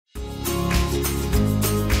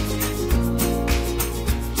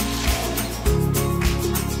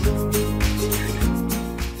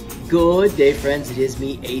Good day, friends. It is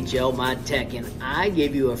me, HLModTech, and I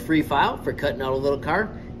gave you a free file for cutting out a little car.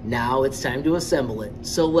 Now it's time to assemble it.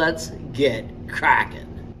 So let's get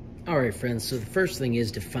cracking. All right, friends. So the first thing is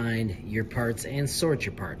to find your parts and sort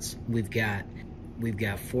your parts. We've got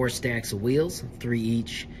 4 stacks of wheels, 3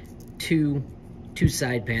 each, two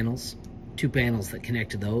side panels, 2 panels that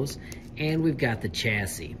connect to those, and we've got the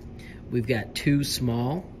chassis. We've got 2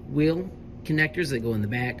 small wheel connectors that go in the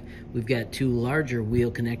back. We've got 2 larger wheel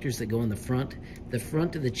connectors that go in the front. The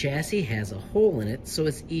front of the chassis has a hole in it, so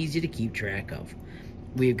it's easy to keep track of.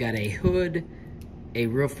 We've got a hood, a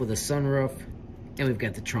roof with a sunroof, and we've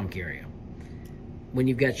got the trunk area. When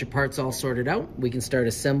you've got your parts all sorted out, we can start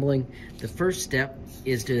assembling. The first step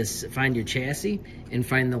is to find your chassis and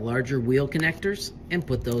find the larger wheel connectors and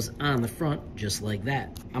put those on the front just like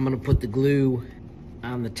that. I'm gonna put the glue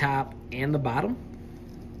on the top and the bottom.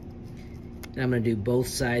 And I'm going to do both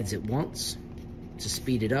sides at once to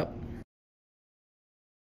speed it up.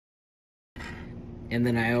 And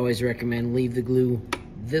then I always recommend leave the glue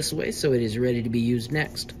this way so it is ready to be used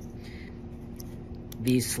next.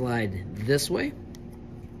 These slide this way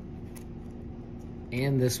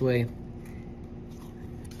and this way.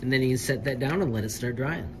 And then you can set that down and let it start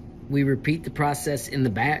drying. We repeat the process in the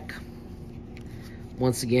back.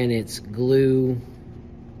 Once again, it's glue,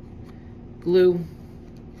 glue,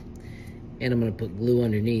 and I'm going to put glue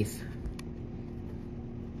underneath.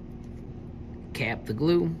 Cap the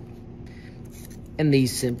glue. And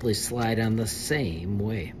these simply slide on the same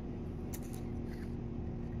way.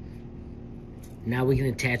 Now we can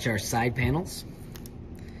attach our side panels.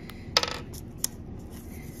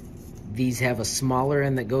 These have a smaller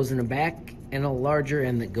end that goes in the back and a larger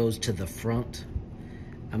end that goes to the front.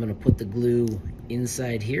 I'm going to put the glue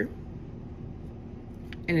inside here.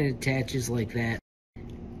 And it attaches like that.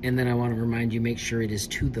 And then I want to remind you, make sure it is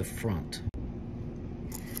to the front.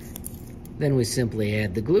 Then we simply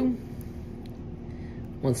add the glue.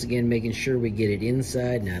 Once again, making sure we get it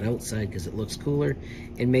inside, not outside, because it looks cooler.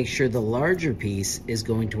 And make sure the larger piece is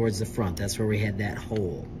going towards the front. That's where we had that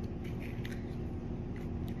hole.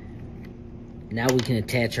 Now we can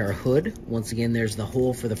attach our hood. Once again, there's the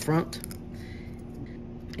hole for the front.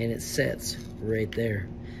 And it sets right there.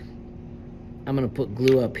 I'm going to put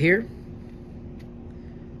glue up here.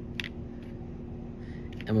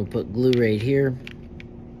 I'm going to put glue right here,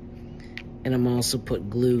 and I'm also put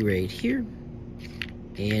glue right here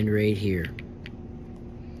and right here.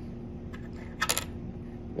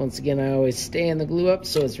 Once again, I always stand the glue up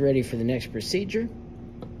so it's ready for the next procedure.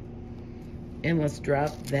 And let's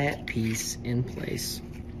drop that piece in place.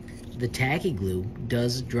 The tacky glue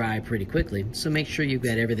does dry pretty quickly, so make sure you've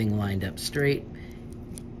got everything lined up straight,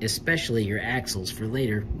 especially your axles for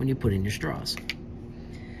later when you put in your straws.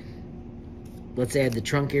 Let's add the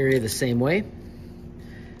trunk area the same way.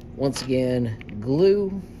 Once again,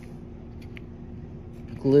 glue,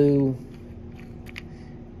 glue,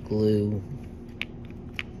 glue,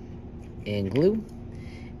 and glue.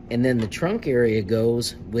 And then the trunk area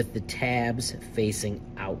goes with the tabs facing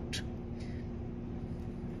out.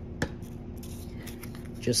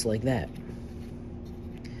 Just like that.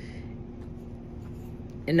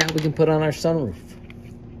 And now we can put on our sunroof.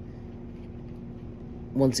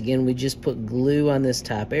 Once again, we just put glue on this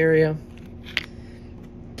top area.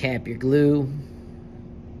 Cap your glue.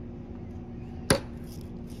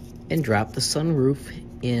 And drop the sunroof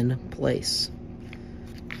in place.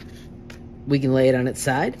 We can lay it on its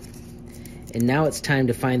side. And now it's time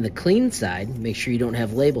to find the clean side. Make sure you don't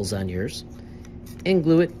have labels on yours. And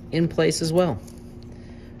glue it in place as well.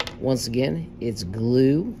 Once again, it's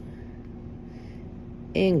glue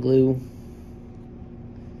and glue.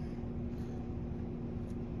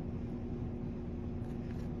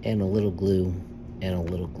 And a little glue, and a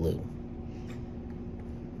little glue.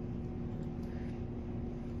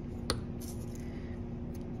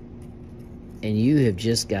 And you have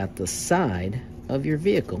just got the side of your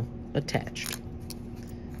vehicle attached.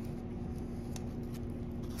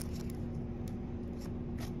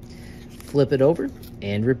 Flip it over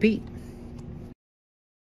and repeat.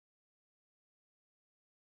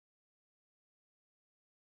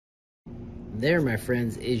 There, my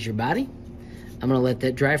friends, is your body. I'm going to let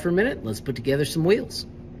that dry for a minute. Let's put together some wheels.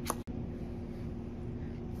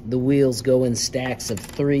 The wheels go in stacks of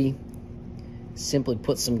 3. Simply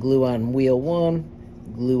put some glue on wheel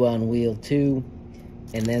 1, glue on wheel 2,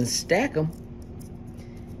 and then stack them.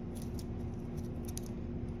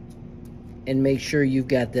 And make sure you've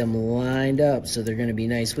got them lined up so they're going to be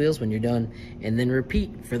nice wheels when you're done, and then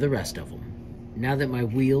repeat for the rest of them. Now that my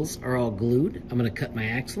wheels are all glued, I'm going to cut my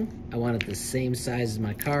axle. I want it the same size as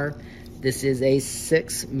my car. This is a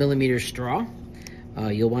 6mm straw.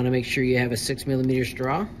 You'll want to make sure you have a 6mm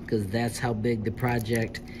straw, because that's how big the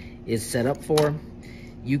project is set up for.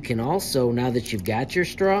 You can also, now that you've got your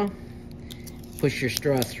straw, push your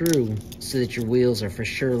straw through so that your wheels are for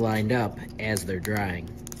sure lined up as they're drying.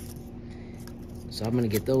 So I'm going to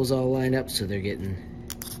get those all lined up so they're getting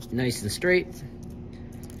nice and straight.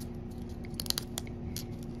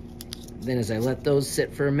 Then as I let those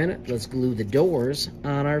sit for a minute, let's glue the doors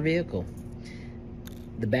on our vehicle.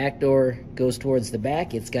 The back door goes towards the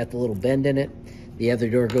back. It's got the little bend in it. The other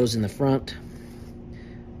door goes in the front.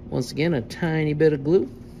 Once again, a tiny bit of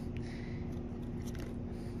glue.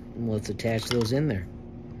 And let's attach those in there.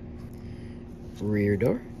 Rear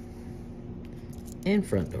door and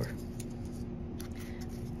front door.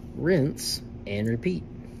 Rinse and repeat.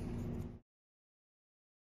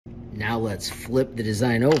 Now let's flip the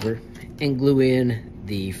design over and glue in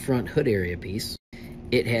the front hood area piece.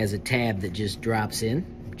 It has a tab that just drops in,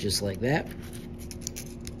 just like that.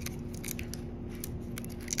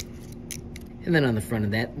 And then on the front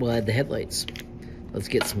of that, we'll add the headlights. Let's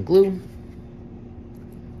get some glue.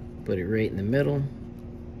 Put it right in the middle.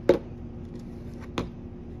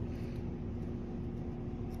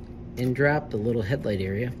 And drop the little headlight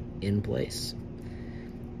area in place.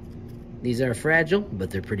 These are fragile,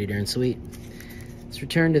 but they're pretty darn sweet. Let's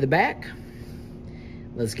return to the back.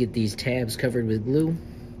 Let's get these tabs covered with glue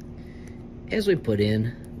as we put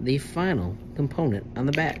in the final component on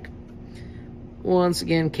the back. Once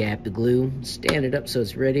again, cap the glue, stand it up so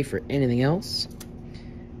it's ready for anything else,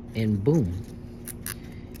 and boom,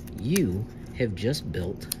 you have just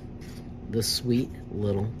built the sweet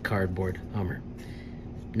little cardboard Hummer.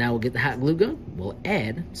 Now we'll get the hot glue gun, we'll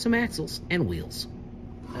add some axles and wheels.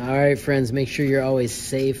 All right, friends, make sure you're always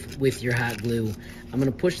safe with your hot glue. I'm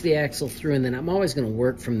gonna push the axle through, and then I'm always gonna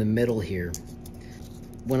work from the middle here.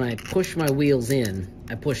 When I push my wheels in,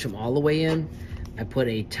 I push them all the way in. I put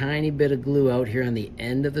a tiny bit of glue out here on the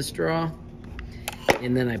end of the straw,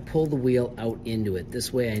 and then I pull the wheel out into it.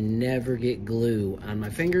 This way I never get glue on my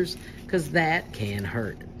fingers, because that can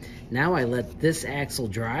hurt. Now I let this axle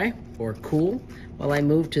dry or cool while I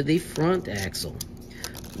move to the front axle.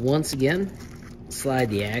 Once again, slide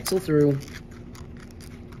the axle through,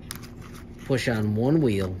 push on one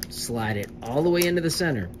wheel, slide it all the way into the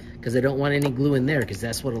center, because I don't want any glue in there, because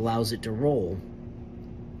that's what allows it to roll.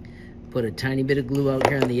 Put a tiny bit of glue out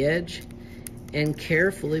here on the edge, and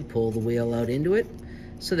carefully pull the wheel out into it,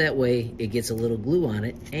 so that way it gets a little glue on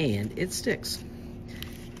it and it sticks.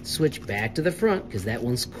 Switch back to the front, because that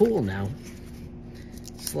one's cool now.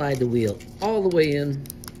 Slide the wheel all the way in,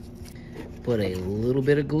 put a little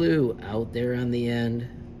bit of glue out there on the end,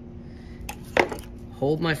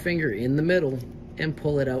 hold my finger in the middle and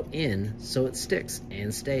pull it out in so it sticks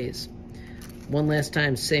and stays. One last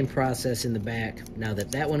time, same process in the back. Now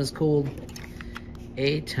that that one is cooled,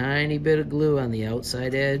 a tiny bit of glue on the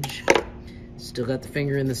outside edge. Still got the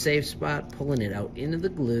finger in the safe spot, pulling it out into the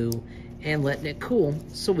glue and letting it cool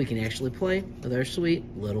so we can actually play with our sweet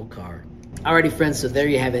little car. Alrighty, friends, so there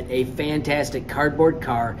you have it, a fantastic cardboard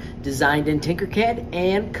car designed in Tinkercad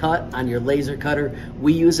and cut on your laser cutter.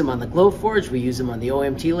 We use them on the Glowforge, we use them on the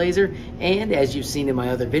OMT laser, and as you've seen in my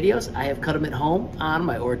other videos, I have cut them at home on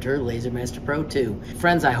my Ortur LaserMaster Pro 2.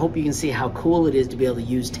 Friends, I hope you can see how cool it is to be able to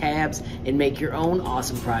use tabs and make your own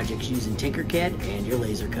awesome projects using Tinkercad and your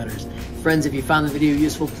laser cutters. Friends, if you found the video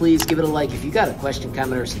useful, please give it a like. If you got a question,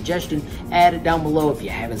 comment, or suggestion, add it down below. If you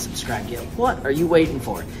haven't subscribed yet, what are you waiting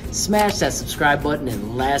for? Smash that subscribe button,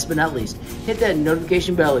 and last but not least, hit that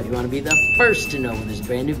notification bell if you want to be the first to know when there's a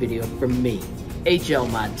brand new video from me,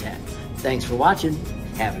 HLModTech. Thanks for watching.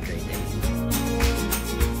 Have a great day.